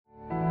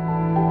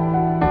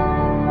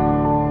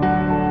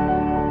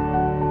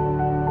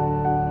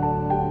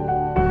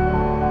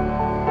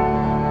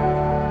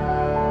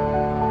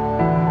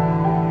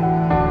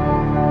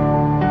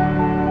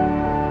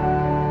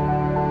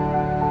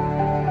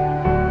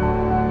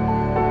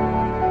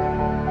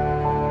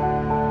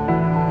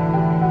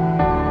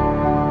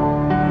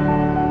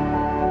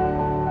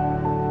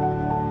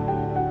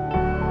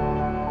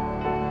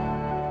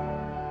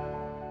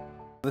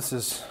This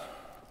is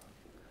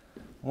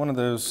one of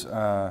those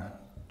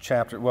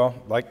chapters, well,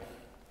 like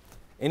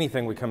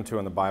anything we come to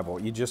in the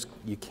Bible, you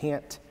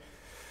can't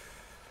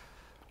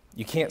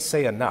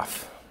say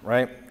enough,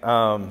 right?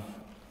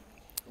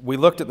 We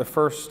looked at the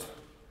first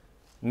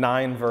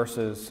 9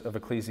 verses of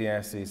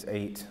Ecclesiastes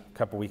 8 a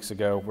couple weeks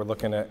ago. We're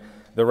looking at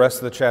the rest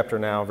of the chapter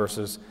now,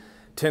 verses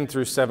 10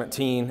 through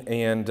 17,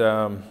 and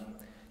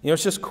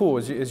it's just cool.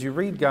 As you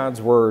read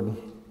God's Word,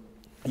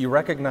 you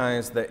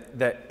recognize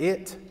that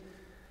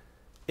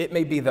it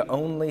may be the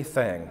only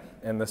thing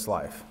in this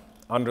life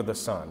under the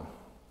sun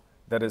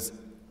that is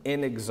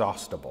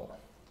inexhaustible.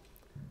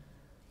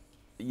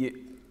 You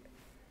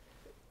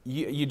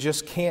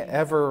just can't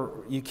ever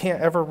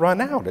run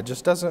out. It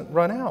just doesn't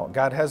run out.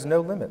 God has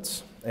no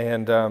limits,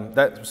 and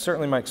that's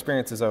certainly my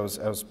experience as I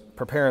was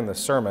preparing this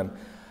sermon.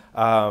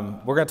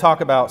 We're going to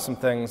talk about some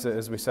things,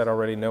 as we said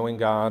already, knowing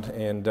God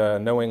and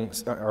knowing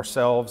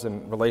ourselves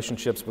and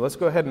relationships. But let's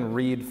go ahead and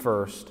read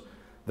first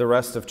the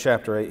rest of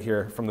chapter 8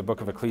 here from the book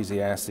of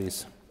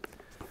Ecclesiastes.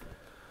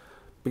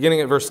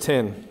 Beginning at verse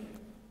 10,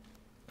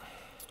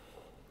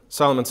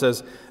 Solomon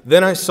says,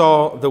 "Then I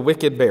saw the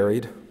wicked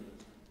buried.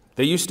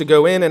 They used to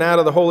go in and out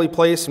of the holy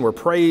place and were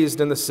praised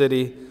in the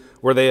city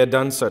where they had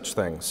done such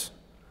things.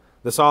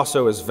 This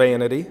also is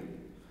vanity.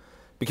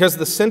 Because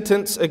the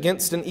sentence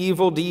against an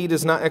evil deed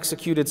is not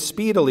executed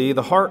speedily,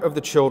 the heart of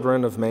the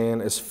children of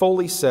man is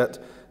fully set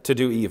to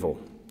do evil.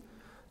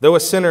 Though a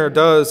sinner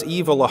does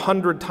evil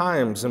 100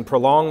 times and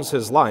prolongs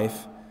his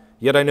life,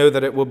 yet I know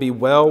that it will be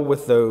well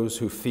with those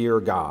who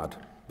fear God,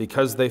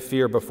 because they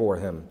fear before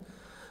him.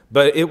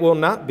 But it will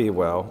not be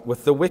well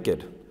with the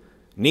wicked.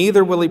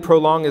 Neither will he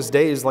prolong his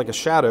days like a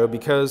shadow,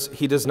 because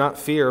he does not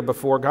fear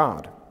before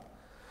God.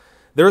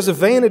 There is a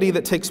vanity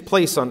that takes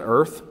place on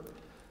earth,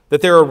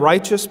 that there are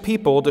righteous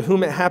people to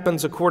whom it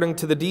happens according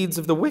to the deeds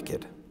of the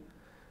wicked,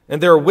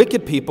 and there are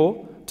wicked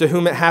people to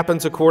whom it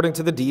happens according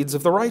to the deeds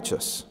of the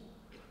righteous.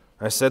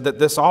 I said that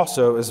this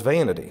also is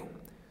vanity.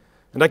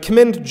 And I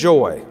commend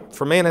joy,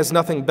 for man has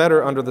nothing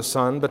better under the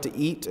sun but to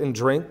eat and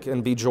drink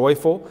and be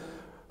joyful,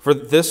 for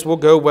this will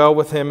go well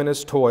with him in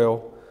his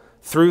toil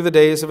through the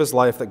days of his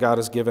life that God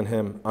has given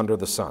him under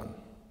the sun.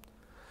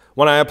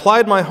 When I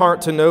applied my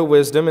heart to know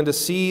wisdom and to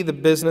see the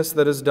business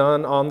that is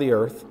done on the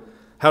earth,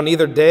 how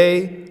neither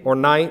day or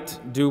night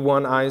do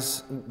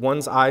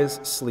one's eyes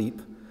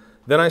sleep,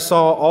 then I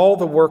saw all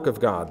the work of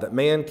God, that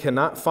man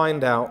cannot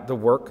find out the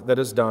work that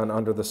is done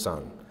under the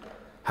sun.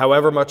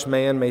 However much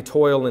man may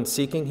toil in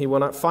seeking, he will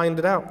not find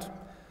it out.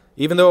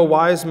 Even though a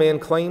wise man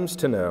claims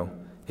to know,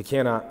 he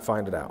cannot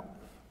find it out."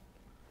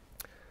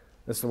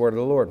 This is the word of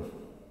the Lord.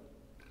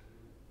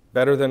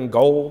 Better than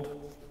gold,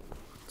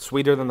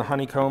 sweeter than the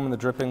honeycomb and the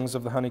drippings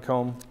of the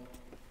honeycomb.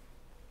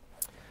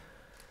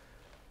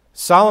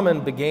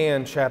 Solomon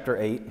began chapter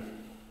 8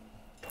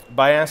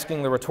 by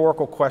asking the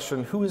rhetorical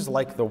question, who is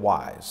like the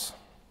wise?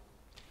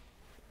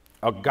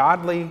 A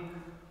godly,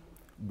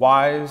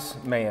 wise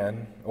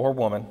man or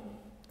woman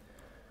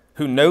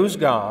who knows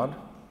God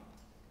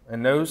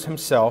and knows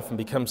himself and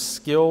becomes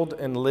skilled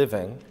in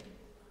living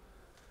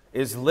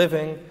is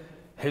living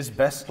his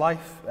best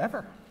life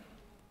ever.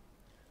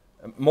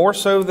 More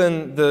so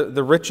than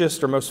the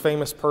richest or most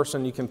famous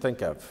person you can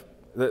think of.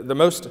 The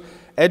most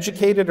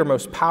educated or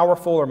most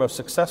powerful or most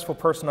successful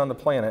person on the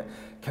planet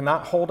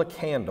cannot hold a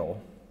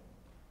candle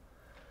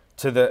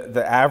to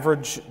the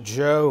average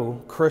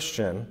Joe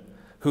Christian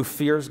who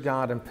fears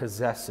God and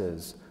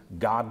possesses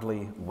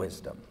godly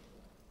wisdom.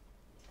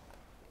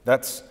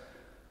 That's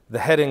the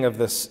heading of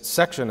this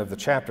section of the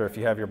chapter. If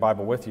you have your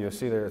Bible with you,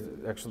 see there,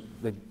 actually,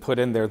 they put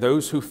in there,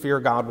 those who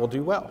fear God will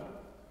do well.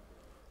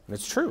 And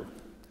it's true.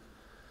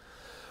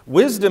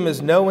 Wisdom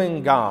is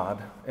knowing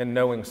God and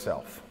knowing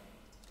self.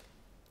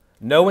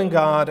 Knowing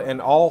God and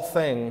all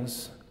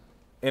things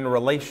in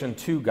relation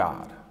to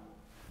God.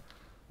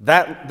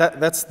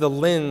 That's the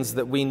lens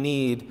that we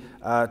need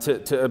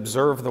to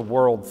observe the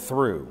world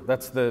through.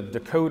 That's the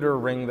decoder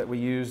ring that we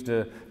use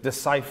to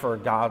decipher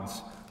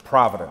God's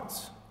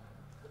providence.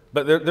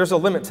 But there's a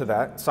limit to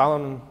that.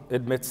 Solomon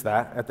admits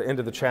that at the end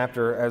of the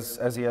chapter,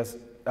 as he has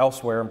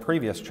elsewhere in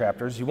previous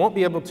chapters. You won't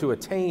be able to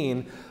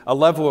attain a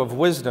level of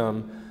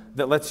wisdom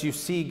that lets you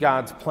see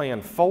God's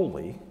plan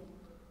fully.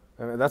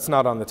 That's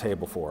not on the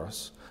table for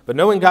us. But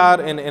knowing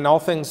God and all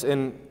things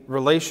in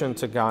relation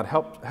to God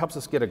helps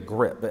us get a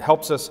grip. It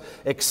helps us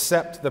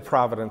accept the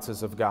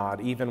providences of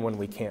God even when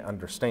we can't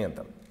understand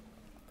them.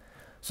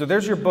 So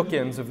there's your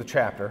bookends of the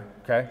chapter,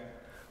 okay?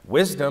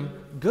 Wisdom,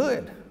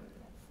 good,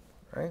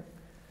 right?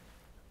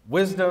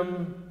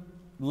 Wisdom,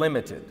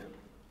 limited.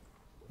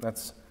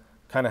 That's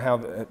kind of how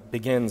it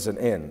begins and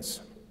ends.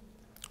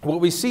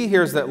 What we see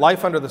here is that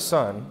life under the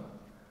sun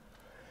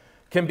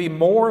can be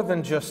more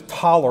than just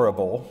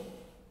tolerable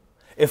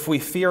if we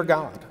fear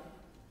God,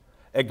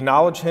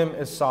 acknowledge Him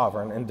as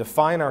sovereign, and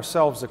define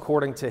ourselves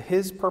according to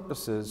His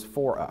purposes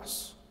for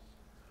us.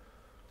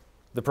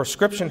 The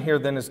prescription here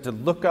then is to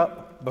look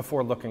up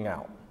before looking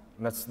out.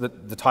 And that's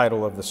the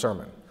title of the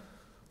sermon,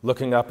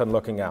 looking up and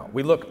looking out.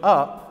 We look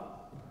up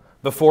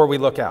before we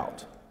look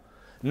out.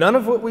 None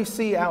of what we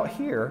see out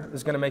here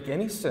is going to make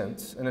any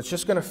sense, and it's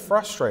just going to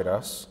frustrate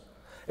us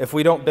if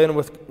we don't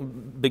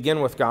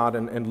begin with God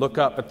and look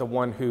up at the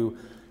one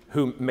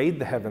who made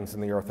the heavens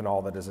and the earth and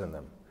all that is in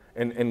them,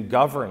 and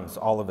governs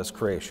all of his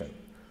creation.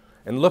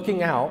 And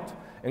looking out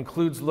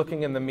includes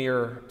looking in the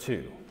mirror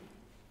too.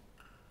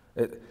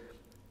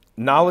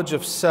 Knowledge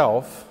of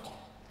self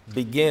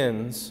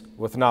begins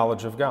with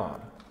knowledge of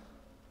God.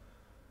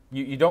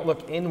 You don't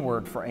look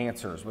inward for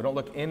answers. We don't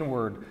look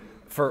inward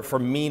for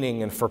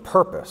meaning and for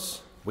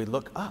purpose. We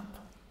look up.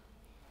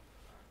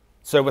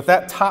 So with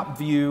that top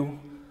view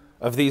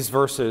of these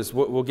verses,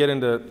 we'll get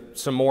into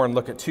some more and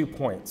look at 2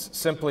 points.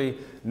 Simply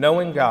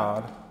knowing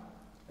God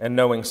and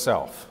knowing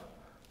self.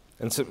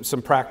 And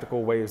some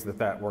practical ways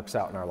that works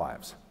out in our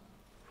lives.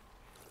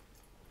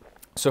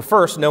 So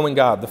first, knowing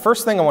God. The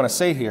first thing I want to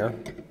say here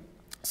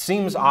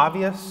seems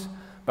obvious,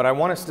 but I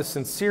want us to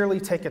sincerely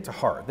take it to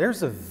heart.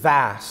 There's a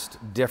vast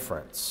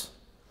difference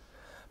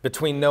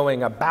between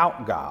knowing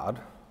about God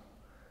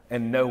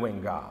and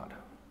knowing God.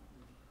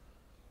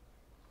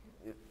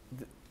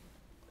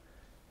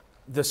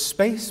 The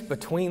space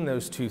between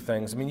those two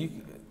things, I mean, you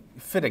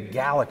fit a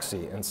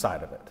galaxy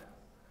inside of it.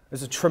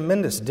 There's a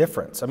tremendous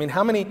difference. I mean,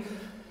 how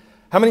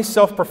many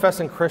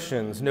self-professing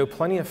Christians know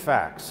plenty of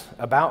facts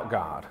about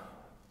God,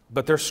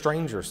 but they're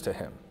strangers to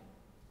him?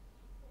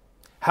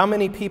 How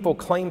many people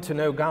claim to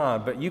know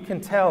God, but you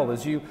can tell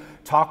as you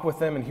talk with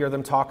them and hear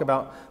them talk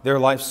about their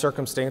life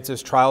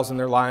circumstances, trials in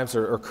their lives,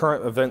 or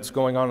current events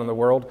going on in the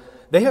world,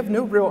 they have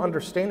no real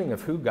understanding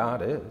of who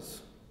God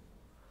is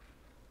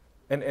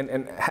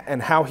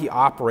and how he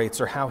operates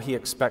or how he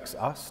expects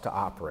us to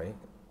operate.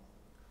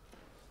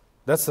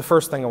 That's the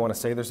first thing I want to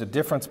say. There's a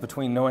difference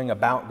between knowing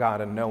about God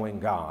and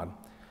knowing God.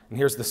 And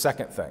here's the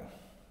second thing.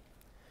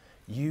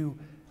 You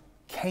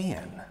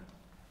can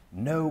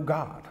know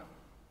God.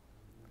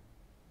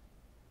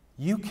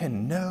 You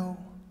can know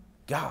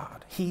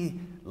God. He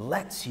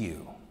lets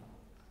you.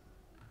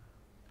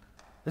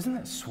 Isn't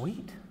that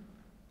sweet?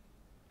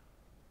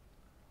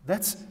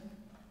 That's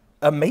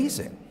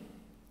amazing.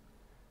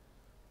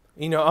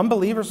 You know,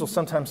 unbelievers will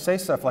sometimes say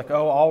stuff like,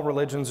 oh, all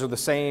religions are the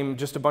same,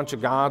 just a bunch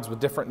of gods with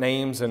different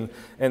names, and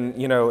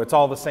you know, it's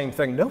all the same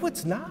thing. No,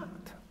 it's not.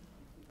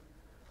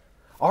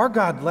 Our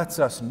God lets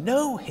us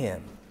know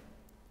him.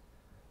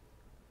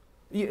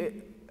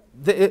 The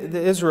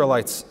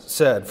Israelites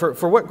said,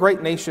 for what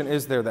great nation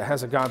is there that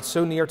has a God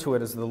so near to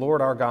it as the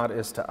Lord our God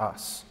is to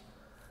us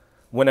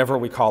whenever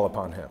we call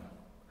upon him?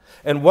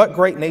 And what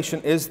great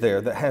nation is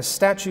there that has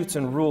statutes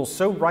and rules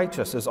so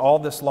righteous as all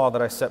this law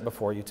that I set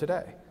before you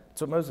today?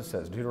 That's what Moses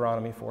says,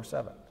 Deuteronomy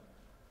 4:7.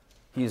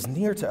 He is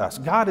near to us.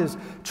 God is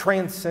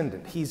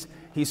transcendent. He's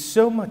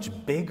so much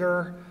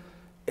bigger,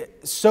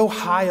 so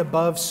high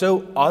above,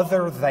 so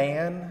other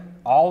than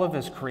all of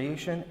his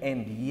creation,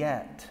 and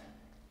yet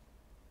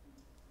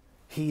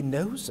he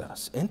knows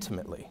us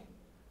intimately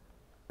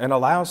and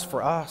allows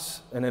for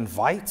us and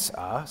invites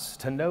us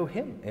to know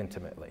him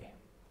intimately.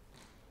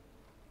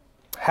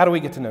 How do we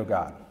get to know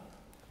God?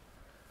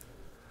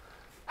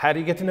 How do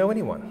you get to know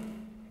anyone?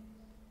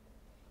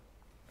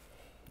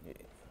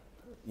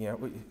 You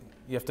know,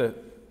 you have to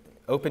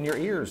open your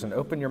ears and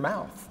open your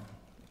mouth.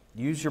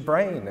 Use your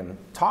brain and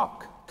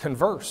talk,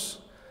 converse.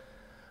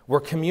 We're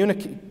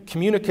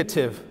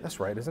communicative. That's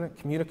right, isn't it?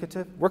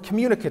 Communicative? We're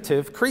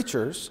communicative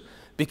creatures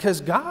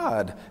because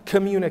God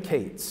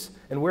communicates,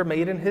 and we're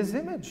made in his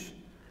image,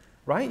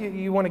 right?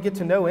 You want to get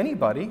to know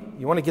anybody.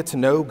 You want to get to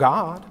know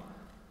God.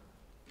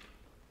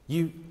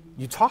 You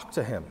talk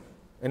to him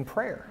in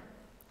prayer.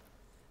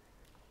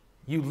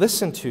 You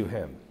listen to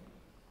him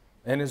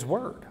and his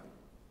word.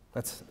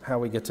 That's how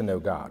we get to know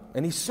God.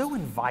 And he's so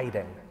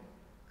inviting.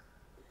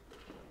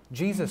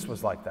 Jesus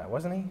was like that,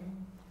 wasn't he?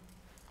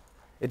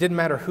 It didn't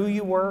matter who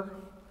you were.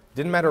 It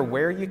didn't matter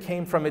where you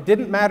came from. It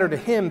didn't matter to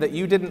him that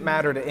you didn't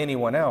matter to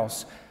anyone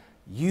else.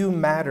 You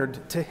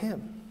mattered to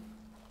him.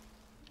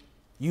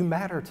 You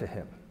matter to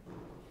him.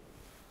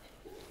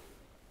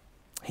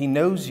 He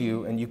knows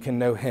you and you can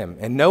know him.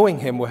 And knowing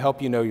him will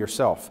help you know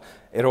yourself.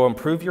 It'll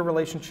improve your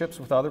relationships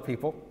with other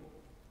people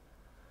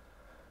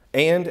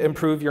and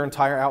improve your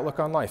entire outlook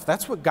on life.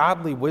 That's what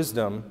godly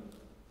wisdom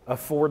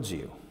affords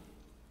you.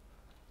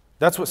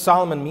 That's what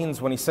Solomon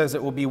means when he says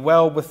it will be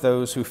well with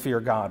those who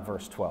fear God,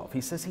 verse 12. He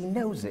says he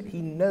knows it.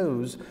 He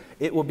knows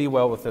it will be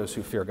well with those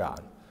who fear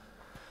God.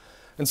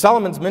 And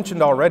Solomon's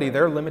mentioned already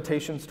there are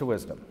limitations to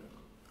wisdom.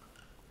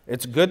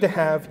 It's good to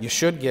have. You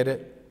should get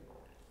it.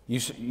 You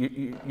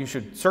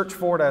should search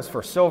for it as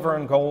for silver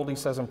and gold, he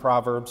says in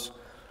Proverbs.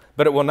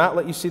 But it will not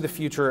let you see the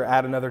future or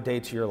add another day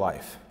to your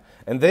life.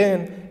 And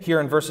then, here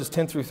in verses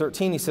 10 through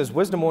 13, he says,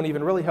 wisdom won't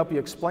even really help you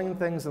explain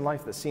things in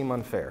life that seem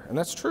unfair. And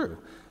that's true.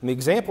 And the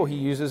example he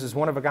uses is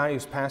one of a guy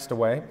who's passed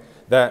away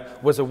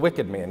that was a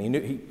wicked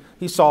man.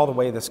 He saw the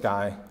way this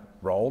guy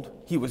rolled.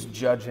 He was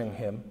judging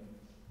him.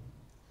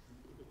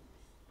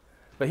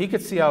 But he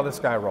could see how this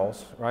guy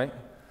rolls, right?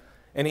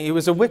 And he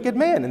was a wicked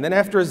man. And then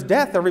after his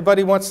death,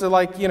 everybody wants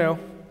to,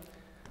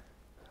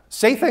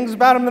 say things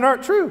about him that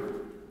aren't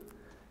true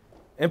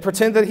and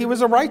pretend that he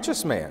was a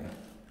righteous man.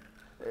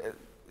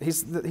 he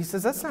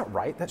says, that's not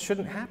right. That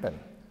shouldn't happen.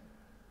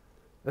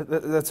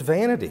 That's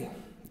vanity.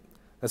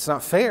 That's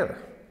not fair.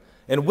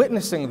 And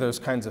witnessing those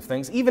kinds of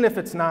things, even if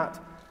it's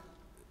not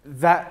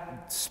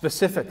that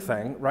specific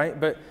thing, right?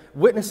 But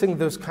witnessing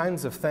those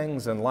kinds of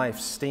things in life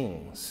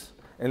stings.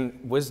 And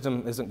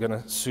wisdom isn't going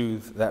to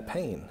soothe that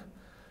pain.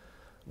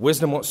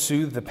 Wisdom won't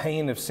soothe the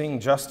pain of seeing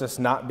justice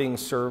not being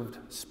served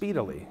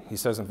speedily, he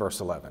says in verse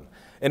 11.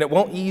 And it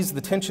won't ease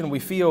the tension we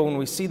feel when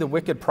we see the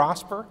wicked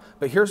prosper.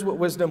 But here's what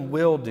wisdom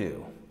will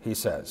do, he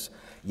says.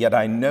 Yet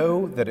I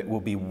know that it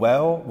will be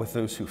well with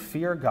those who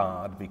fear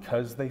God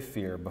because they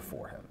fear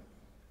before him.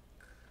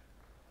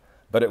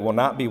 But it will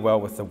not be well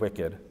with the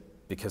wicked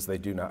because they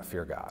do not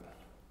fear God.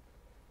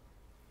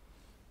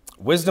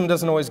 Wisdom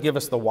doesn't always give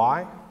us the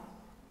why,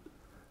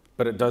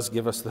 but it does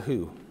give us the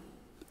who.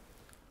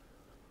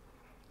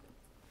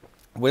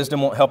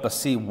 Wisdom won't help us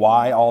see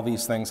why all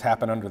these things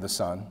happen under the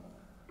sun,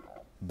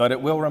 but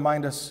it will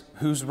remind us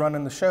who's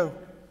running the show.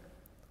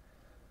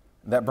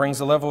 That brings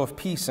a level of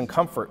peace and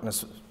comfort. And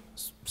as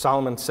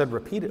Solomon said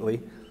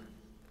repeatedly,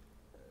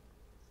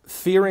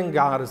 fearing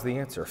God is the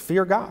answer.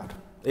 Fear God.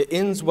 It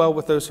ends well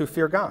with those who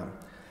fear God.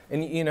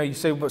 And you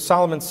say what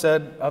Solomon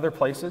said other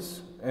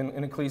places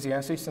in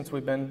Ecclesiastes, since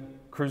we've been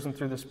cruising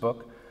through this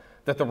book,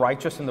 that the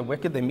righteous and the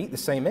wicked, they meet the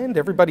same end.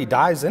 Everybody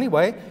dies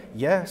anyway.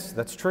 Yes,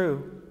 that's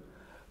true.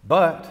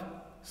 But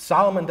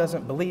Solomon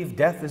doesn't believe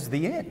death is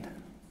the end.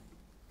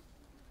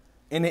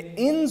 And it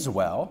ends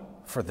well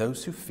for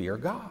those who fear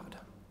God.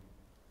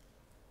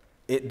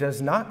 It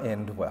does not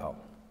end well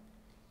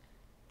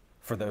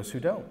for those who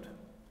don't.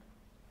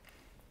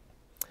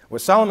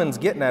 What Solomon's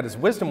getting at is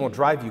wisdom will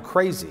drive you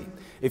crazy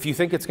if you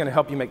think it's going to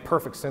help you make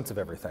perfect sense of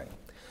everything.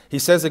 He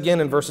says again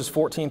in verses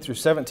 14 through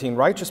 17,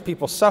 righteous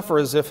people suffer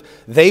as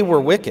if they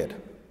were wicked,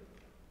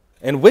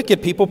 and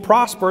wicked people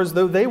prosper as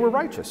though they were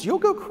righteous. You'll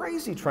go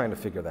crazy trying to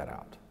figure that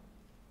out.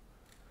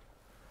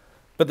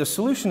 But the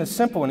solution is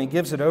simple, and he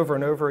gives it over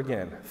and over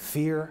again.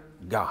 Fear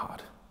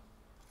God.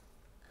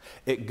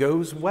 It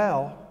goes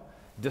well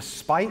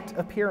despite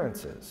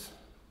appearances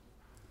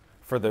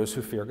for those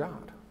who fear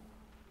God.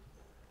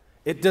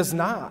 It does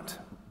not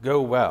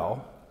go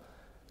well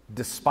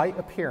despite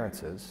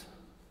appearances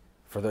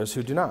for those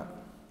who do not.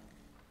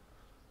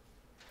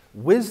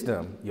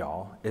 Wisdom,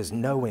 y'all, is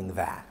knowing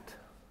that.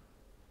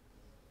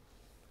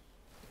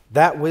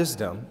 That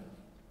wisdom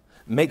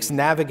makes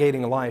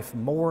navigating life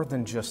more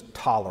than just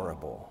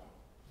tolerable.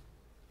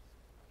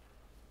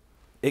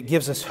 It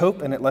gives us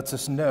hope, and it lets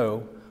us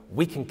know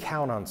we can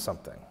count on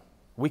something.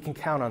 We can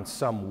count on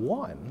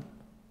someone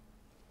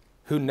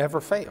who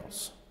never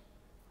fails.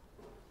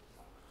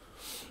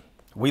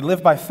 We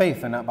live by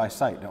faith and not by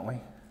sight, don't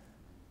we?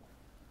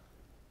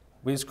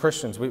 We as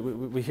Christians,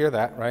 we hear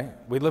that, right?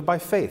 We live by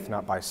faith,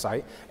 not by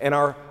sight. And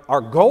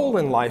our goal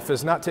in life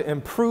is not to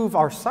improve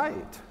our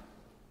sight.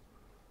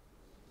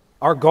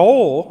 Our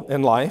goal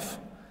in life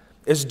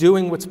is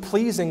doing what's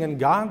pleasing in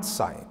God's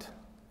sight,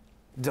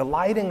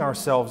 delighting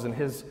ourselves in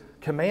his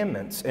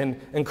commandments and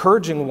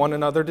encouraging one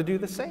another to do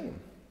the same.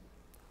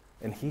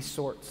 And he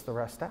sorts the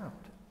rest out.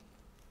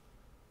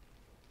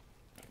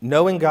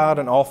 Knowing God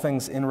and all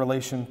things in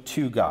relation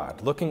to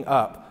God, looking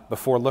up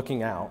before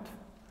looking out,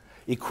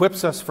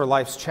 equips us for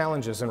life's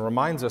challenges and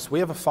reminds us we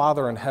have a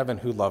Father in heaven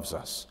who loves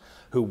us,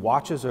 who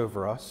watches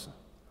over us,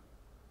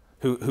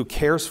 who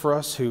cares for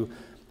us, who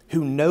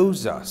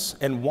knows us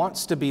and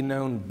wants to be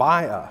known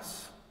by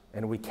us,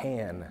 and we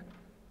can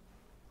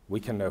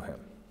know him.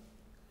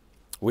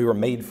 We were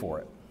made for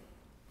it.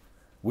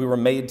 We were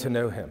made to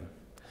know him.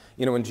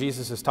 You know, when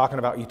Jesus is talking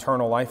about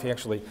eternal life, he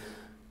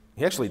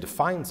actually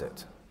defines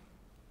it.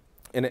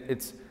 And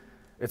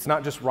it's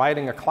not just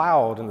riding a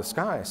cloud in the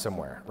sky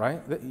somewhere,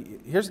 right?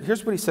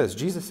 Here's what he says.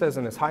 Jesus says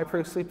in his high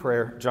priestly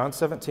prayer, John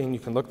 17, you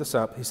can look this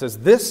up. He says,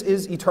 this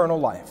is eternal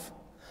life,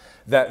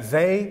 that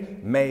they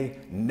may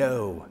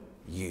know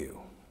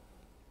you.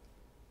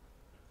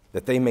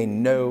 That they may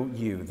know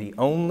you, the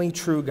only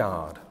true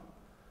God,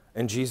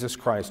 and Jesus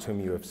Christ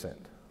whom you have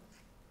sent.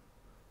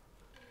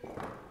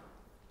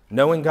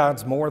 Knowing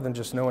God's more than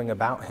just knowing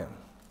about him.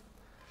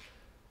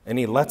 And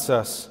he lets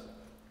us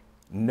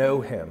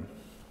know him.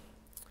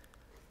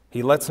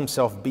 He lets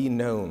himself be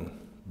known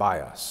by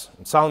us.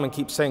 And Solomon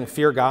keeps saying,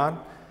 fear God.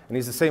 And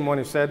he's the same one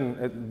who said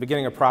at the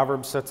beginning of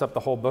Proverbs, sets up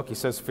the whole book. He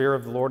says, fear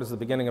of the Lord is the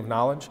beginning of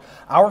knowledge.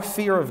 Our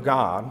fear of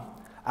God,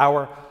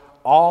 our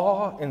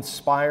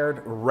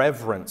awe-inspired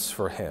reverence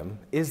for him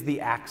is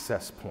the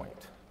access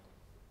point.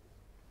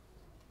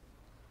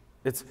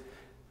 It's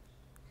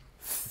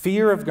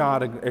fear of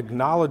God,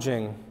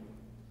 acknowledging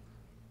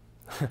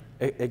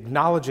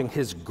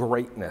his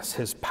greatness,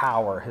 his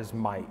power, his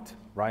might,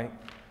 right?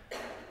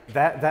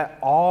 That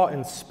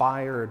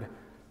awe-inspired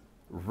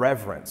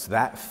reverence,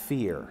 that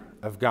fear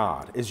of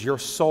God is your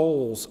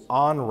soul's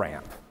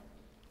on-ramp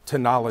to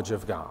knowledge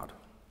of God.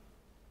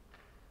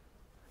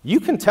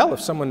 You can tell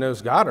if someone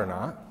knows God or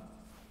not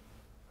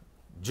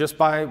just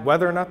by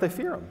whether or not they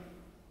fear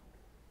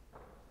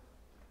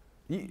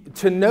him.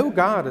 To know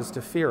God is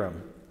to fear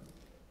him,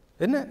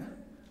 isn't it?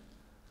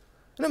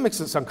 And it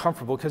makes us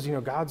uncomfortable because,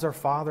 God's our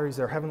Father. He's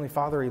our Heavenly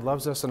Father. He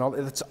loves us and all.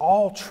 It's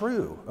all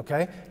true,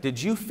 okay? Did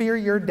you fear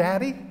your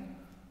daddy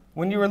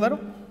when you were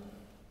little?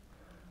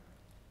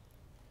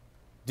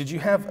 Did you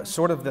have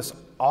sort of this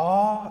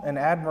awe and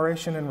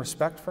admiration and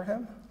respect for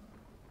him?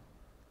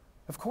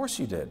 Of course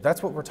you did.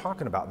 That's what we're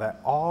talking about,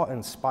 that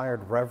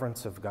awe-inspired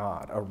reverence of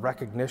God, a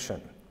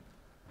recognition.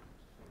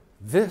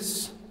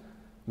 This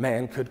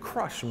man could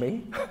crush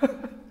me,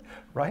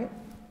 right?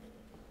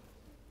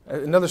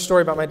 Another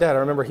story about my dad. I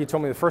remember he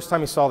told me the first time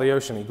he saw the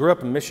ocean. He grew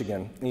up in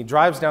Michigan, and he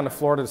drives down to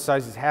Florida,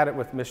 decides he's had it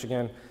with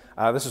Michigan.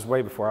 This is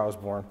way before I was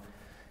born.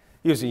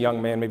 He was a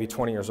young man, maybe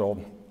 20 years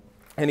old.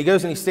 And he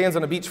goes and he stands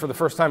on the beach for the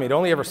first time. He'd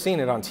only ever seen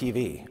it on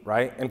TV,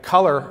 right? And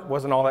color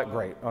wasn't all that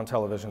great on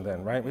television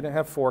then, right? We didn't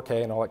have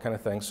 4K and all that kind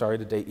of thing. Sorry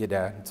to date you,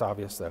 Dad. It's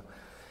obvious, though.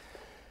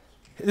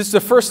 This is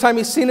the first time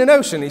he's seen an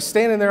ocean. He's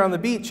standing there on the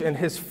beach, and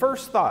his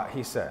first thought,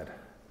 he said,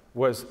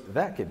 was,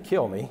 that could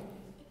kill me.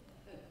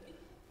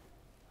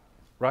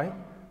 Right?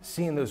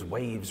 Seeing those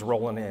waves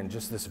rolling in,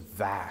 just this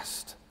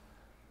vast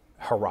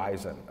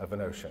horizon of an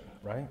ocean,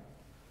 right?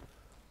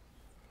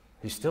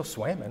 He still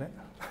swam in it.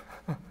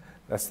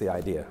 That's the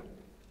idea.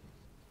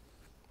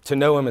 To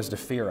know him is to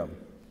fear him.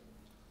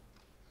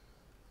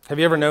 Have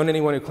you ever known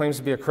anyone who claims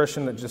to be a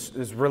Christian that just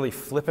is really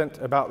flippant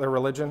about their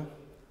religion?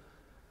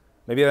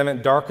 Maybe they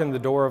haven't darkened the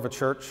door of a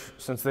church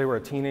since they were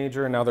a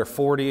teenager, and now they're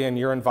 40, and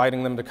you're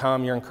inviting them to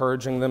come, you're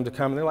encouraging them to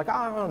come, and they're like,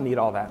 I don't need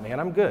all that, man,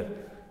 I'm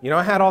good.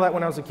 I had all that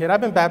when I was a kid.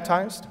 I've been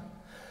baptized.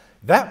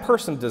 That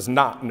person does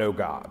not know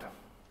God.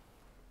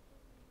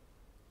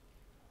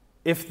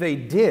 If they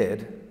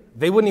did,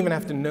 they wouldn't even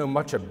have to know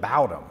much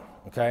about him,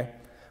 okay?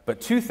 But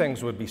two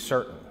things would be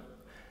certain.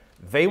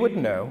 They would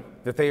know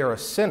that they are a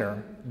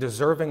sinner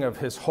deserving of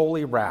his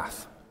holy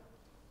wrath.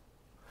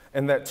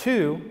 And that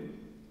two,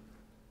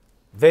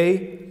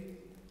 they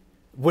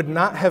would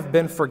not have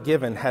been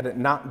forgiven had it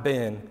not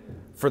been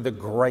for the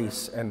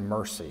grace and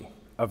mercy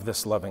of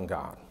this loving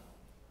God.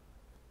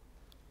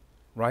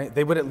 Right?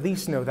 They would at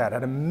least know that.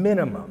 At a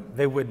minimum,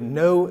 they would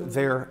know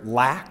their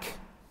lack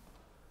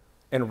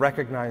and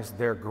recognize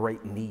their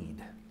great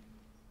need.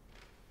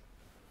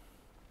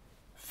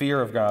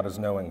 Fear of God is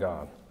knowing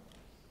God.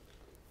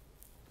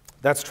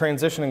 That's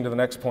transitioning to the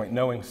next point,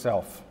 knowing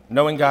self.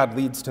 Knowing God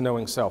leads to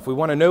knowing self. We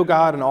want to know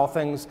God in all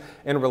things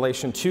in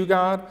relation to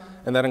God,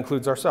 and that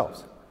includes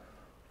ourselves.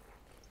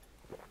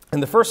 In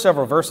the first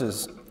several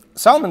verses,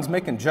 Solomon's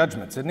making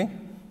judgments, isn't he?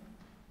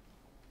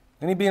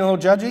 Isn't he being a little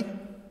judgy?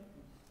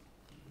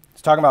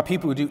 He's talking about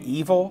people who do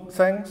evil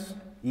things.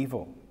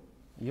 Evil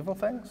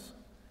things.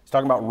 He's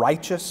talking about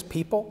righteous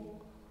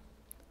people.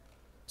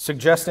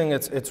 Suggesting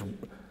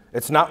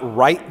it's not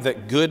right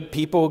that good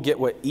people get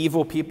what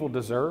evil people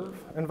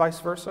deserve, and vice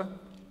versa.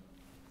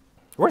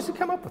 Where does he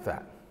come up with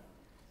that?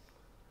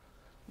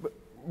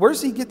 Where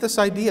does he get this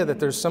idea that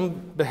there's some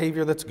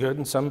behavior that's good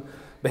and some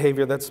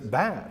behavior that's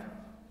bad?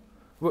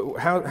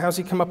 How's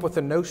he come up with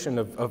the notion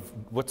of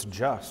what's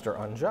just or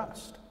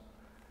unjust?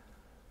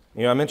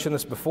 I mentioned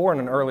this before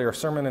in an earlier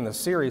sermon in the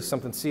series,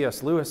 something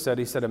C.S. Lewis said.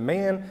 He said, a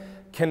man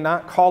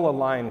cannot call a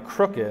line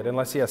crooked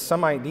unless he has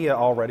some idea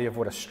already of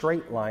what a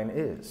straight line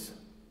is.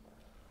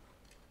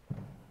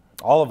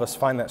 All of us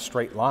find that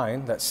straight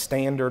line, that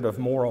standard of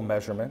moral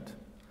measurement,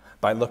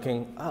 by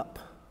looking up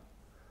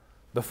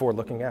before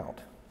looking out.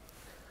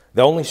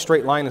 The only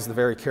straight line is the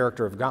very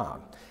character of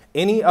God.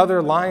 Any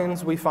other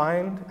lines we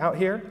find out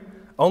here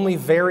only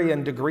vary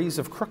in degrees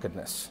of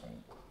crookedness.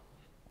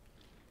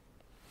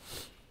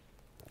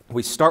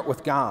 We start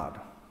with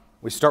God.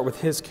 We start with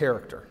his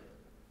character.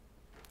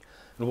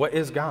 And what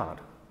is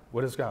God?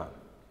 What is God?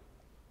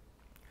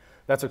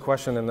 That's a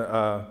question in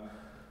the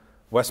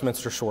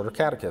Westminster Shorter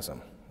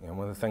Catechism.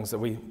 One of the things that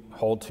we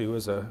hold to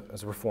as a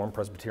Reformed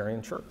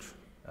Presbyterian church.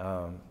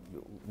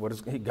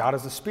 God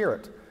is a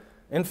spirit,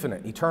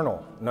 infinite,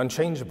 eternal, and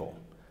unchangeable.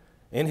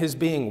 In his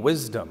being,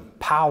 wisdom,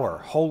 power,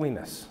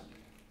 holiness,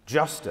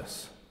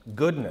 justice,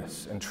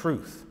 goodness, and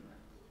truth.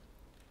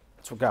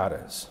 That's what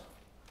God is.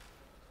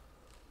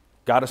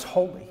 God is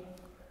holy.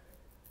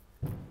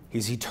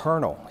 He's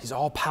eternal. He's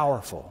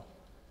all-powerful.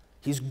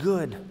 He's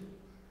good.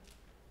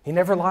 He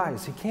never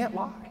lies. He can't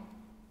lie.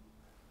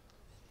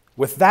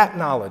 With that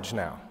knowledge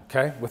now,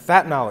 okay, with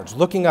that knowledge,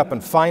 looking up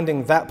and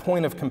finding that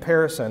point of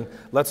comparison,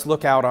 let's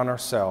look out on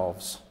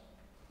ourselves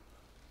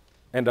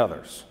and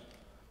others.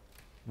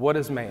 What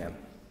is man?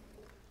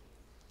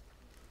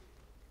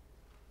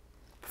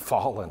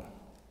 Fallen.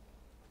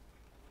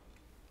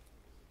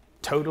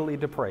 Totally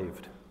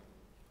depraved.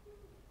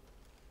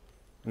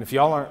 And if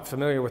y'all aren't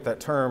familiar with that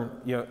term,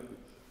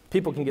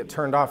 people can get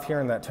turned off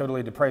hearing that,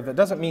 totally depraved. That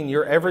doesn't mean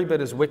you're every bit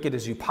as wicked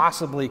as you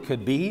possibly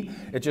could be.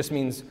 It just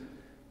means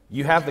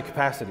you have the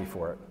capacity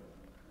for it.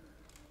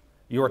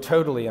 You are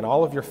totally, in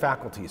all of your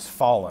faculties,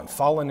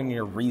 fallen in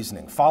your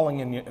reasoning,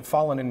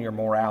 fallen in your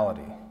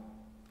morality,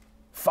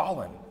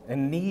 fallen,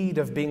 in need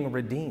of being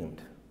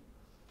redeemed.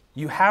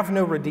 You have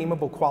no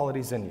redeemable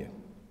qualities in you.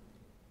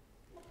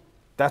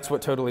 That's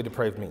what totally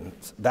depraved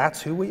means.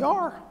 That's who we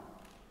are.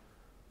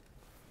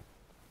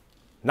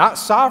 Not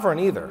sovereign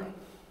either.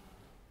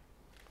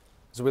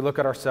 As we look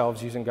at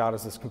ourselves, using God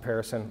as this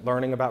comparison,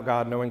 learning about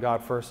God, knowing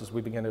God first as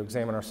we begin to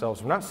examine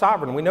ourselves. We're not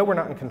sovereign. We know we're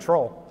not in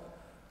control.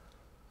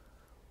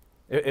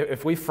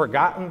 If we've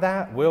forgotten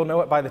that, we'll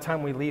know it by the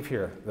time we leave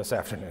here this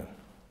afternoon.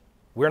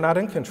 We're not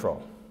in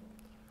control.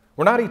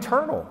 We're not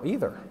eternal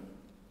either.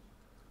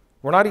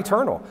 We're not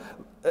eternal.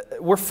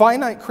 We're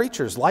finite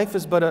creatures. Life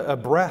is but a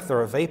breath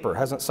or a vapor.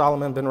 Hasn't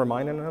Solomon been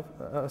reminding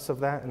us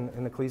of that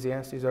in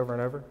Ecclesiastes over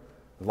and over?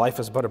 Life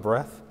is but a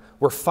breath.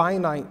 We're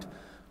finite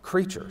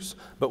creatures,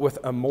 but with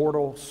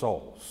immortal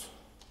souls.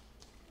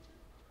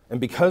 And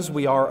because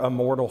we are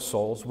immortal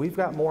souls, we've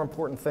got more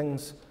important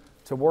things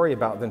to worry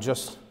about than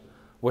just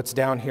what's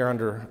down here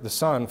under the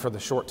sun for the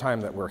short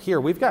time that we're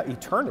here. We've got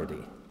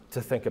eternity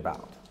to think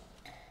about.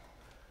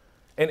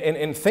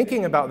 And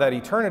thinking about that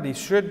eternity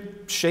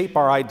should shape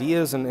our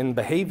ideas and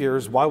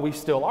behaviors while we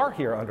still are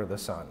here under the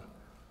sun.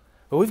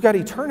 But we've got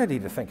eternity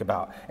to think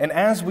about. And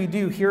as we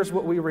do, here's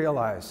what we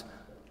realize.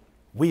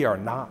 We are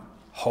not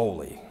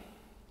holy.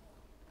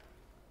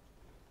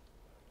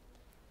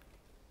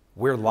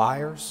 We're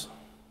liars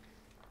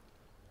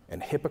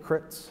and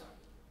hypocrites,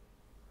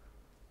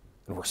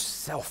 and we're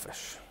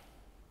selfish.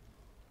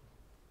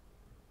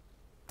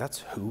 That's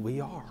who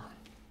we are.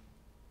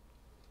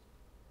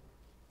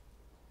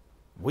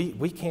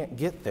 We can't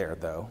get there,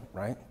 though,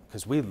 right?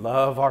 Because we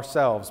love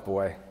ourselves,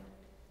 boy.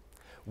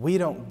 We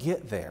don't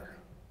get there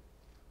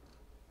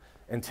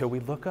until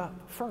we look up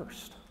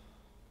first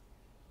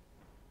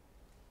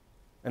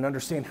and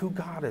understand who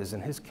God is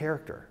and his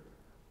character.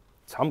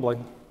 It's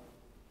humbling.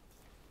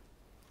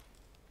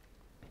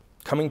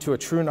 Coming to a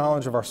true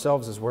knowledge of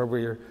ourselves is where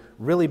we're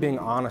really being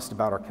honest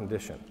about our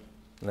condition.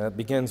 And that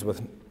begins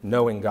with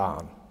knowing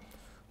God.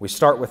 We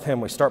start with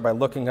him. We start by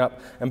looking up.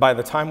 And by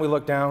the time we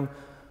look down,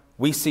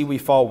 we see we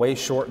fall way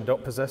short and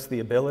don't possess the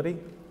ability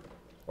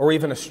or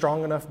even a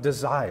strong enough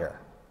desire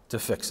to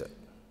fix it.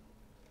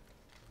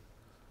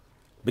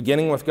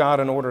 Beginning with God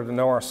in order to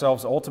know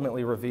ourselves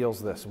ultimately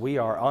reveals this. We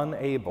are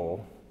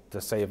unable to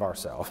save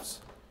ourselves.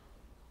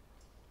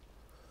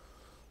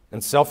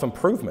 And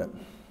self-improvement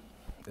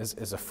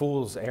is a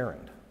fool's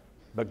errand.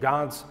 But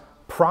God's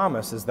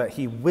promise is that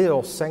he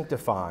will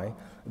sanctify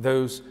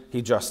those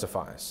he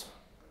justifies.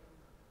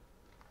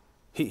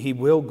 He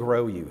will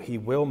grow you. He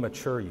will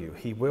mature you.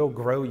 He will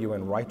grow you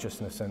in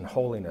righteousness and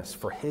holiness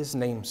for his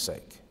name's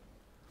sake.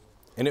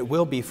 And it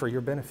will be for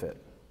your benefit.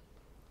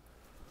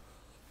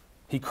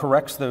 He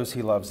corrects those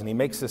he loves, and he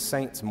makes his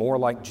saints more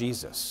like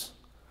Jesus.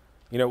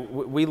 You know,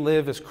 we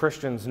live as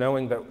Christians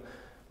knowing that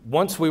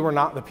once we were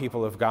not the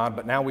people of God,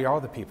 but now we are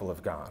the people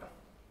of God.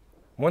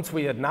 Once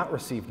we had not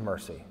received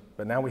mercy,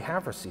 but now we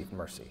have received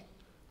mercy.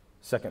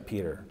 2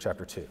 Peter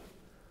chapter 2.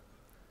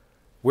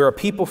 We're a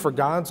people for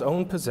God's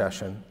own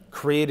possession,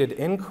 created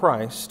in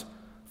Christ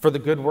for the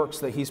good works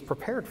that he's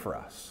prepared for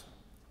us.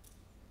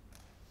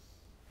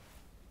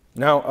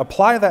 Now,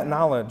 apply that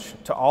knowledge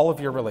to all of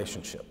your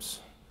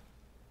relationships.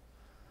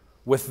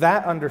 With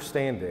that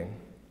understanding,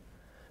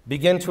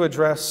 begin to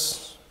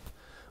address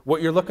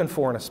what you're looking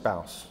for in a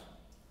spouse,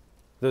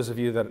 those of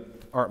you that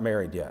aren't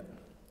married yet.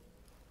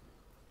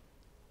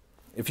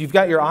 If you've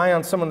got your eye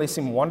on someone, they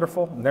seem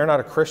wonderful, and they're not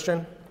a Christian,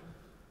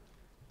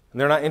 and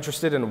they're not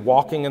interested in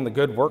walking in the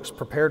good works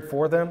prepared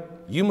for them,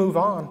 you move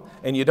on,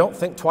 and you don't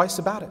think twice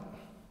about it.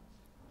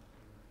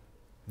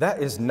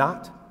 That is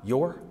not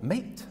your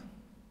mate.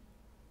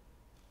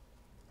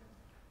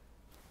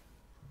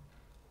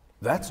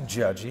 That's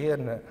judgy,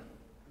 isn't it?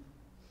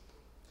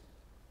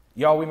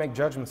 Y'all, we make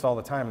judgments all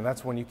the time, and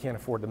that's when you can't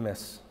afford to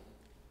miss.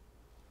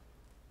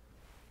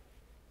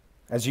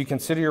 As you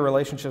consider your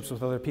relationships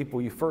with other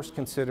people, you first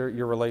consider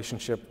your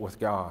relationship with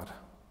God.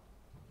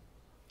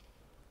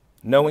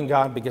 Knowing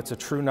God begets a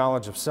true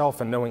knowledge of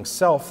self, and knowing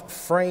self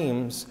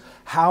frames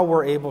how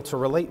we're able to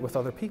relate with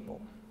other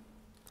people.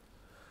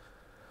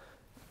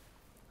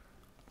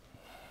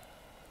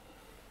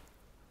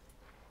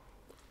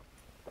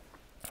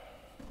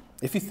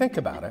 If you think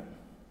about it,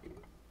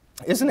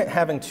 isn't it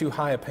having too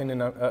high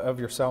opinion of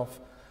yourself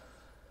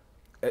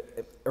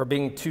or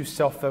being too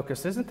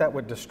self-focused, isn't that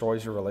what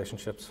destroys your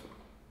relationships?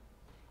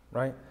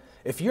 Right?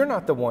 If you're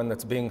not the one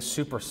that's being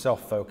super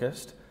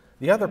self-focused,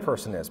 the other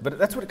person is. But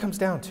that's what it comes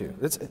down to.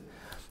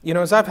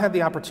 As I've had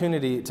the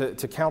opportunity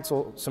to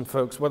counsel some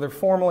folks, whether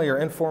formally or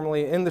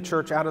informally, in the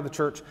church, out of the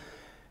church,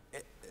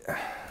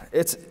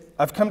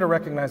 I've come to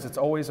recognize it's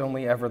always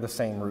only ever the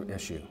same root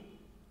issue.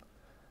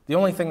 The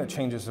only thing that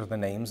changes are the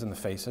names and the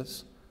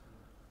faces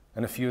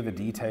and a few of the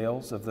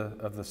details of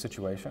the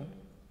situation.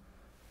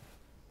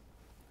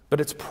 But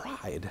it's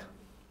pride.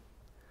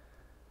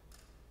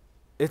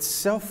 It's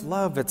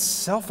self-love, it's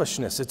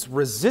selfishness, it's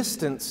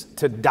resistance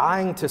to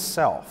dying to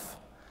self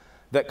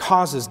that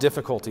causes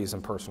difficulties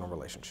in personal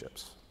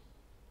relationships,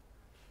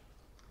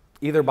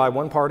 either by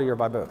one party or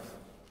by both.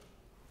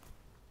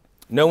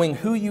 Knowing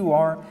who you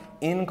are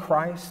in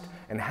Christ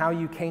and how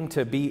you came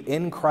to be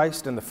in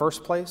Christ in the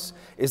first place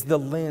is the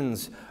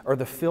lens or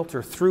the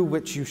filter through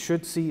which you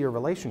should see your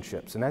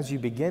relationships. And as you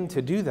begin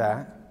to do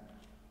that,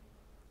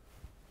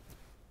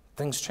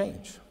 things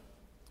change.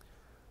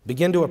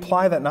 Begin to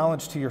apply that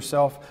knowledge to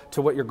yourself,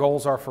 to what your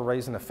goals are for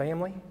raising a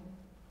family,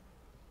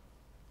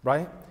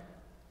 right?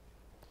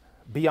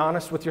 Be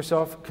honest with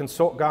yourself.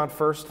 Consult God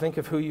first. Think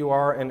of who you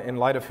are in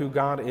light of who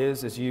God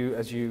is as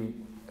you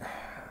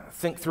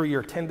think through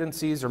your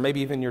tendencies or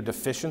maybe even your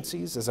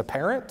deficiencies as a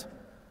parent.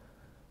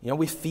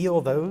 We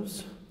feel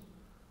those.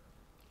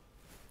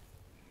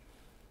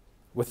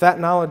 With that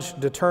knowledge,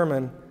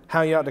 determine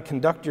how you ought to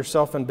conduct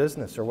yourself in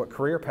business or what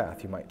career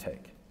path you might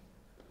take.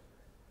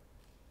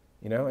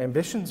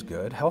 Ambition's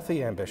good,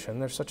 healthy ambition.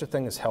 There's such a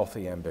thing as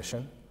healthy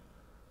ambition.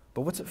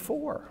 But what's it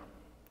for,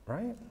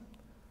 right?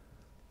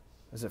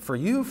 Is it for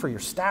you, for your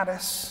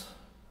status,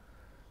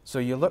 so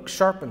you look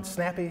sharp and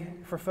snappy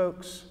for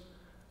folks,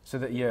 so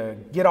that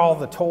you get all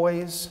the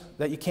toys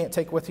that you can't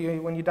take with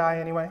you when you die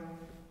anyway,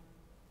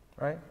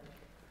 right?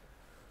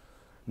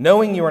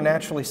 Knowing you are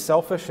naturally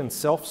selfish and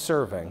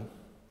self-serving,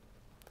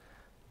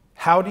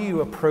 how do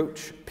you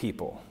approach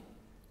people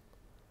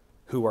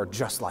who are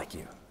just like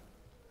you?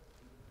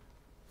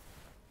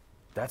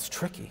 That's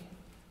tricky.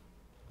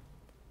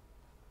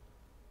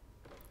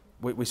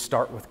 We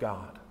start with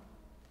God.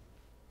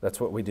 That's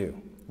what we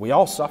do. We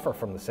all suffer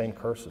from the same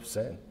curse of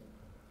sin.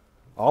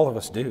 All of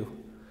us do.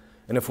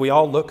 And if we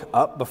all look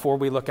up before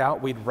we look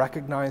out, we'd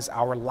recognize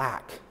our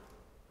lack.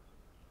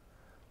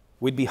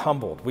 We'd be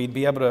humbled. We'd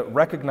be able to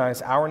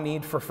recognize our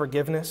need for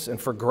forgiveness and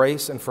for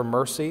grace and for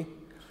mercy.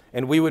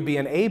 And we would be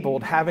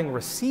enabled, having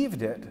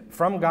received it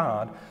from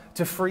God,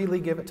 to freely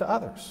give it to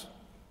others.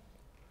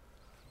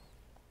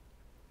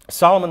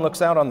 Solomon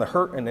looks out on the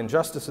hurt and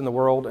injustice in the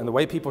world and the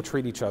way people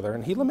treat each other,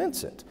 and he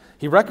laments it.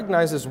 He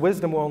recognizes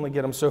wisdom will only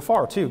get him so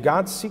far, too.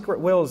 God's secret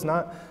will is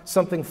not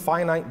something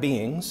finite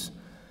beings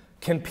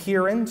can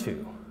peer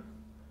into.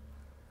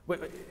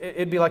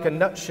 It'd be like a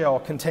nutshell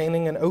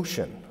containing an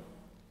ocean.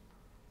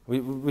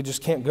 We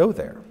just can't go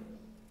there.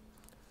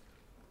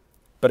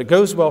 But it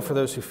goes well for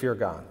those who fear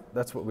God.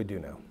 That's what we do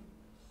know.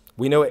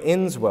 We know it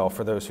ends well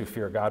for those who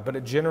fear God, but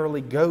it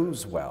generally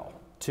goes well,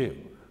 too,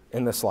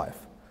 in this life.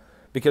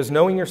 Because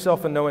knowing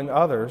yourself and knowing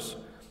others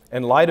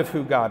in light of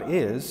who God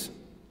is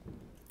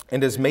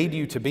and has made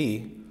you to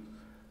be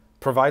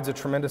provides a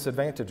tremendous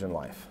advantage in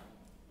life.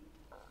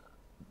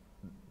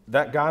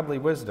 That godly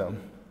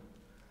wisdom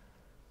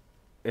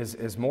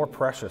is more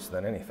precious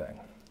than anything.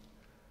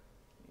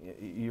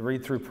 You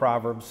read through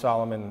Proverbs,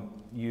 Solomon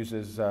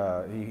uses,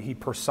 he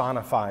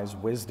personifies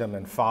wisdom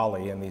and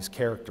folly in these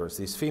characters,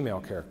 these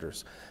female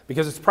characters,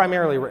 because it's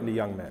primarily written to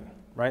young men,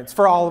 right? It's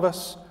for all of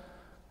us.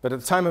 But at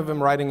the time of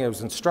him writing, it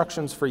was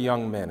instructions for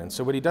young men. And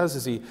so what he does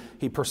is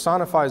he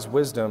personifies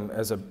wisdom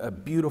as a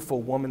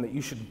beautiful woman that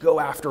you should go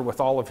after with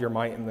all of your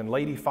might. And then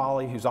Lady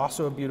Folly, who's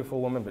also a beautiful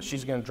woman, but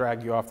she's going to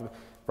drag you off,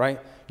 right?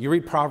 You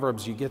read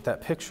Proverbs, you get that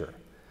picture.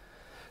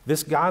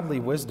 This godly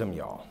wisdom,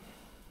 y'all.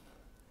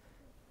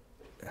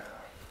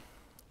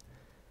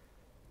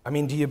 I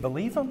mean, do you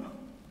believe him?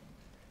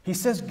 He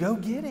says, go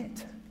get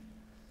it.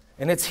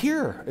 And it's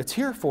here. It's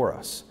here for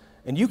us.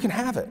 And you can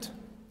have it.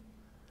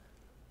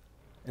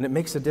 And it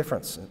makes a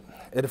difference.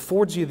 It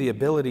affords you the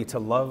ability to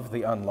love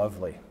the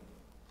unlovely.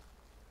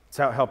 It's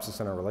how it helps us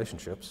in our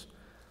relationships.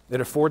 It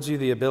affords you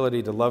the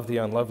ability to love the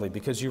unlovely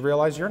because you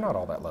realize you're not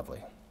all that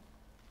lovely.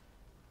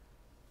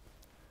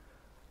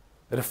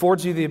 It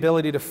affords you the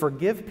ability to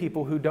forgive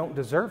people who don't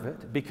deserve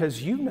it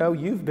because you know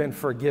you've been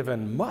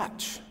forgiven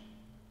much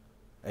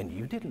and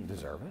you didn't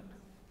deserve it.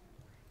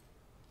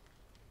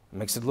 It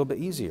makes it a little bit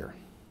easier.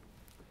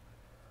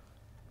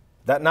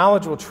 That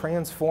knowledge will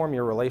transform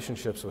your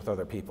relationships with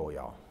other people,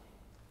 y'all.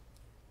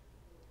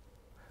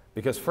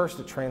 Because first,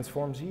 it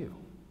transforms you.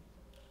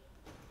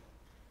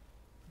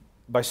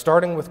 By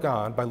starting with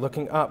God, by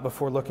looking up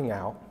before looking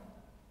out,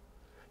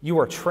 you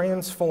are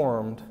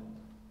transformed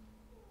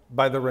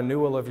by the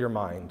renewal of your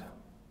mind,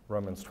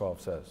 Romans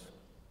 12 says.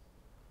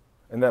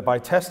 And that by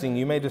testing,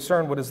 you may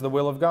discern what is the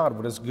will of God,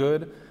 what is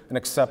good and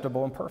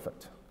acceptable and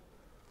perfect.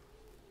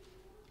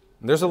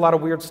 And there's a lot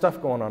of weird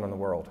stuff going on in the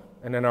world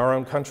and in our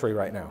own country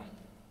right now.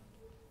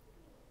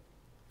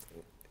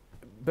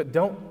 But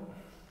don't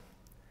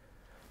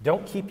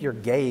keep your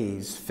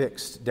gaze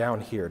fixed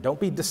down here. Don't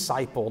be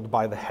discipled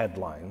by the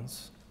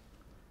headlines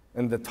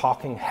and the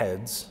talking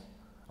heads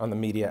on the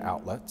media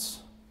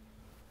outlets.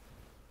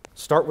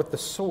 Start with the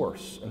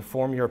source and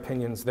form your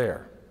opinions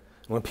there.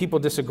 And when people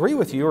disagree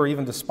with you or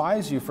even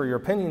despise you for your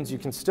opinions, you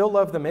can still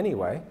love them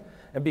anyway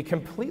and be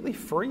completely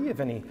free of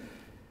any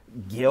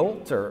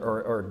guilt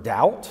or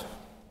doubt.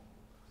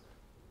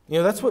 You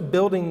know, that's what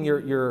building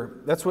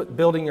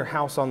your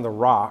house on the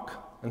rock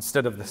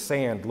instead of the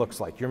sand looks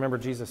like. You remember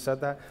Jesus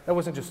said that? That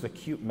wasn't just a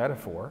cute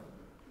metaphor,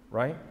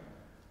 right?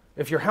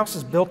 If your house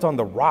is built on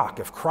the rock,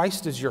 if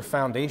Christ is your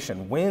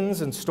foundation, winds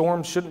and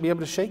storms shouldn't be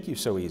able to shake you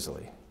so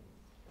easily.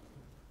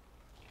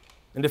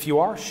 And if you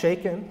are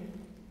shaken,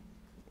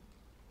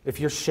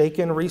 if you're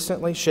shaken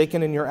recently,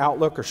 shaken in your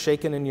outlook or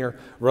shaken in your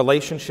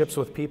relationships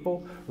with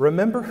people,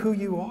 remember who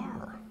you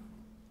are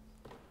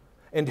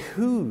and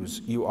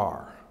whose you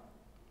are.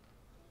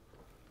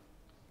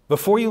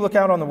 Before you look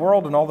out on the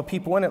world and all the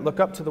people in it, look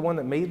up to the one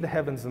that made the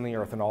heavens and the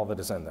earth and all that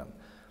is in them.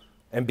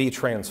 and be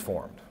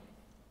transformed.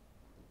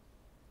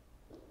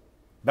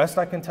 Best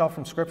I can tell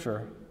from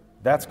Scripture,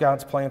 that's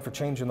God's plan for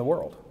changing the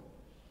world.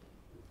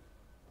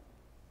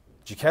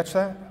 Did you catch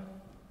that?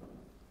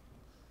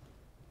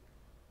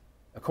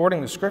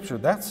 According to Scripture,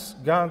 that's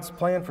God's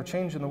plan for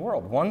changing the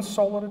world, one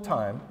soul at a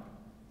time,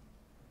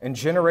 and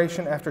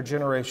generation after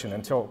generation,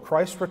 until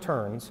Christ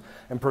returns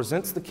and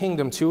presents the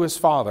kingdom to his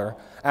Father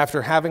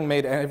after having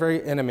made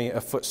every enemy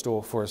a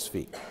footstool for his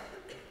feet.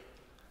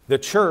 The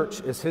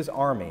church is his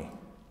army,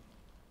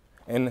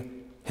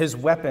 and his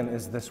weapon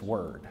is this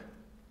word.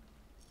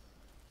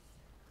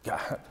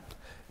 God,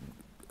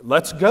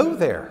 let's go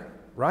there,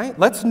 right?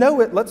 Let's know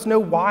it. Let's know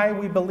why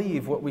we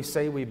believe what we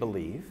say we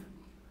believe.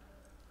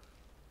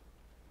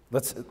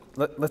 Let's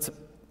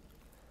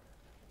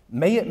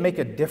may it make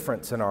a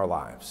difference in our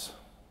lives.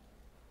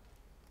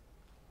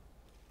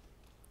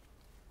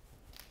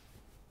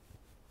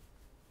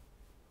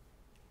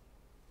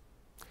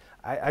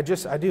 I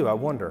do. I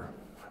wonder.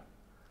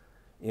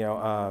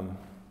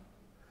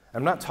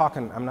 I'm not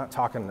talking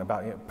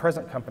about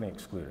present company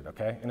excluded,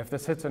 okay? And if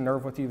this hits a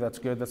nerve with you, that's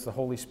good. That's the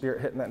Holy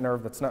Spirit hitting that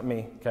nerve. That's not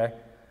me, okay?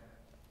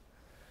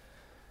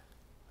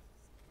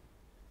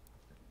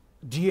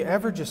 Do you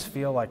ever just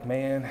feel like,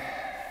 man,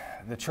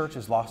 the church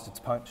has lost its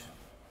punch?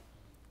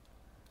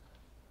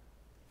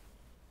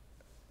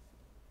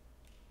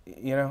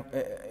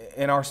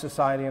 In our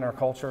society, in our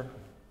culture?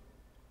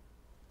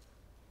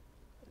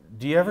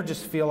 Do you ever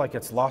just feel like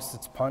it's lost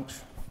its punch?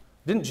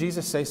 Didn't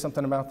Jesus say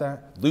something about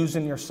that?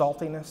 Losing your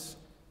saltiness?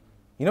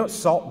 You know what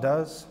salt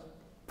does,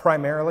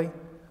 primarily?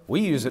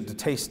 We use it to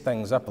taste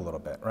things up a little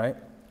bit, right?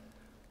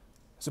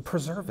 It's a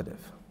preservative.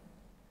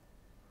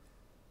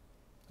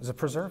 It's a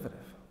preservative.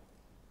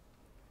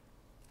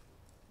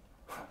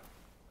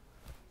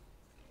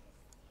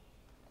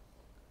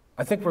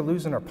 I think we're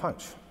losing our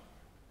punch.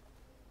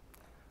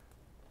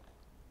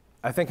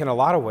 I think in a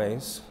lot of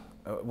ways,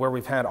 where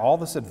we've had all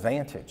this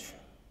advantage,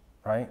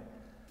 right?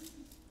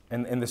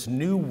 And this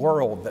new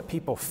world that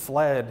people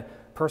fled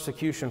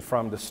persecution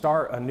from to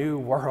start a new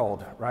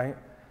world, right?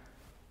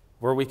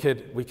 Where we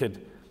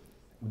could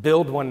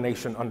build one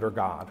nation under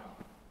God.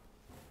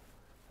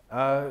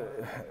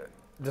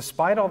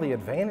 Despite all the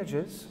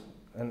advantages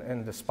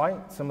and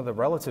despite some of the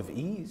relative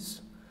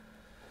ease,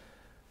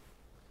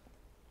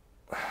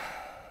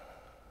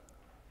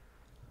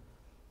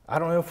 I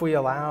don't know if we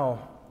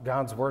allow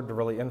God's word to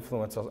really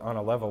influence us on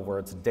a level where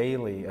it's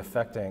daily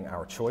affecting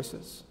our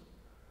choices,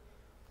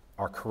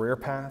 our career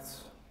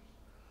paths,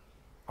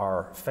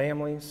 our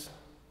families,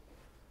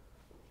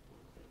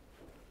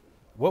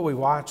 what we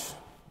watch,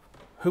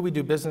 who we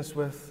do business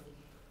with.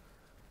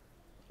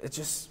 It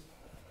just...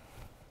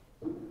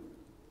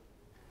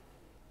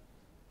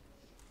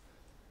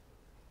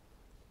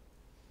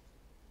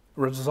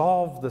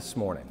 Resolve this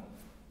morning.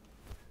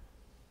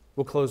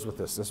 We'll close with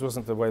this. This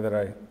wasn't the way that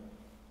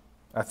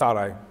I thought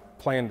I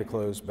planned to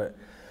close, but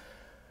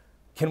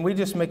can we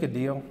just make a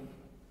deal?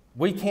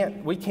 We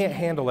can't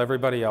handle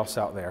everybody else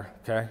out there,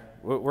 okay?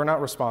 We're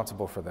not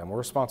responsible for them. We're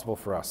responsible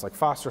for us. Like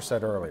Foster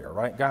said earlier,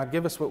 right? God,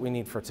 give us what we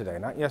need for today.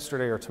 Not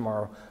yesterday or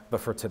tomorrow, but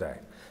for today.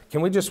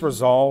 Can we just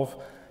resolve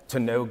to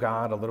know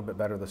God a little bit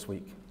better this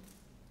week?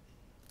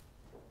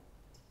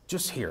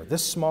 Just here,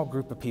 this small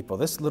group of people,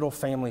 this little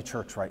family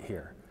church right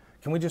here.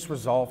 Can we just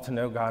resolve to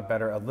know God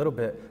better a little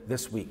bit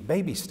this week?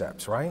 Baby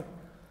steps, right?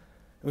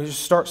 We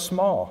just start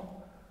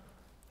small.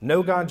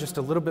 Know God just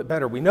a little bit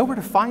better. We know where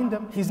to find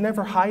him. He's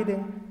never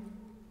hiding.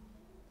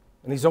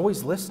 And he's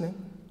always listening.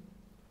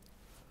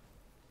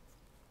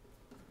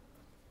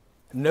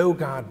 Know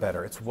God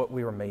better. It's what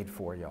we were made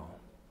for, y'all.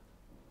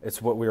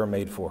 It's what we were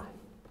made for.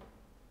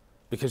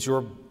 Because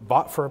you're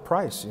bought for a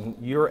price and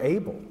you're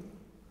able.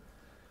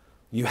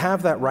 You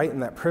have that right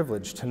and that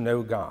privilege to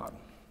know God.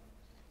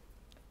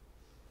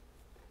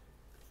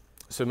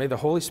 So may the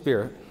Holy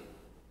Spirit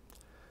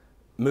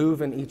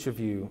move in each of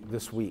you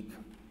this week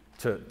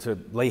to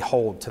lay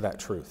hold to that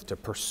truth, to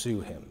pursue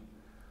him.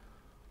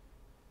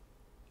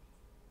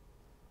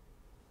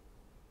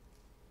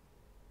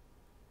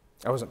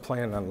 I wasn't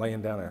planning on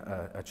laying down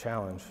a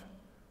challenge.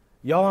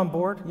 Y'all on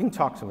board? You can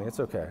talk to me. It's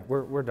okay.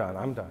 We're done.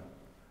 I'm done.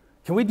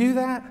 Can we do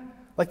that?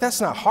 Like, that's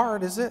not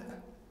hard, is it?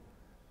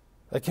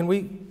 Like, can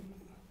we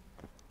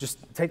just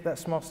take that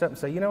small step and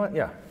say, you know what?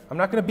 Yeah, I'm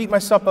not going to beat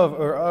myself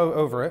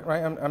over it,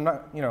 right? I'm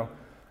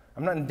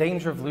not in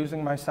danger of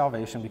losing my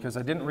salvation because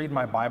I didn't read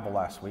my Bible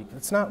last week.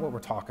 That's not what we're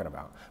talking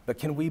about. But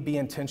can we be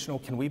intentional?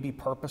 Can we be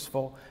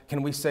purposeful?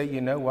 Can we say, you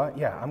know what?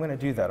 Yeah, I'm going to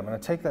do that. I'm going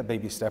to take that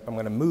baby step. I'm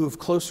going to move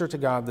closer to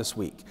God this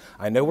week.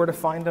 I know where to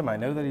find him. I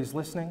know that he's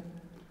listening.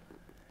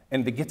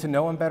 And to get to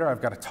know him better,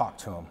 I've got to talk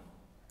to him.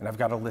 And I've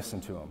got to listen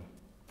to him.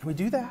 Can we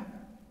do that?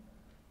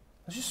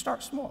 Let's just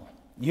start small.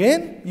 You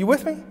in? You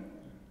with me?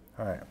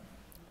 All right.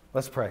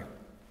 Let's pray.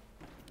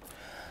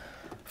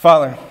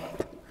 Father,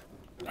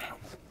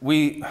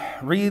 we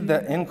read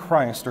that in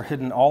Christ are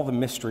hidden all the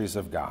mysteries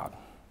of God.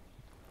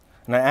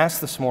 And I ask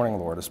this morning,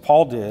 Lord, as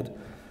Paul did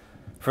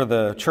for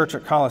the church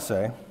at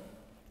Colossae,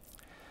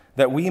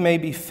 that we may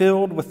be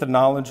filled with the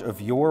knowledge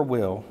of your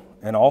will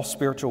and all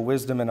spiritual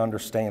wisdom and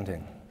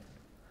understanding,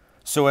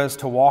 so as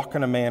to walk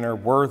in a manner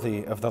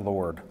worthy of the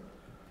Lord,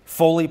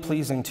 fully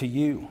pleasing to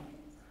you,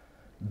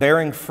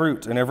 bearing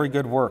fruit in every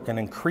good work and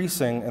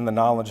increasing in the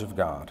knowledge of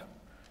God,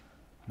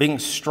 being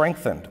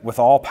strengthened with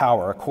all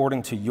power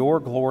according to your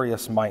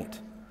glorious might,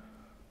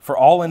 for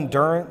all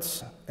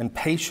endurance and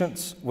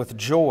patience with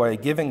joy,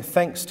 giving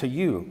thanks to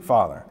you,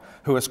 Father,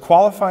 who has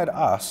qualified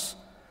us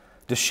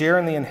to share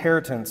in the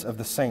inheritance of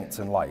the saints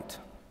in light.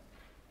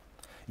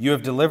 You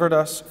have delivered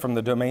us from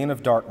the domain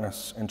of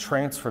darkness and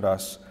transferred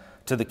us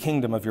to the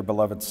kingdom of your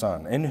beloved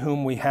Son, in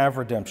whom we have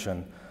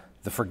redemption,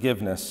 the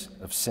forgiveness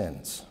of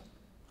sins.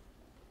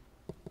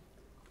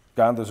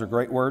 God, those are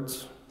great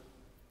words.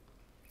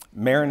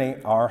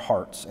 Marinate our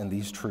hearts in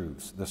these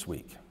truths this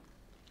week.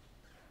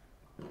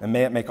 And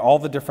may it make all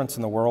the difference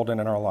in the world and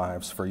in our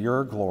lives for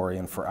your glory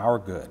and for our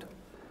good.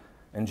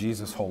 In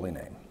Jesus' holy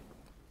name,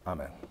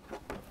 amen.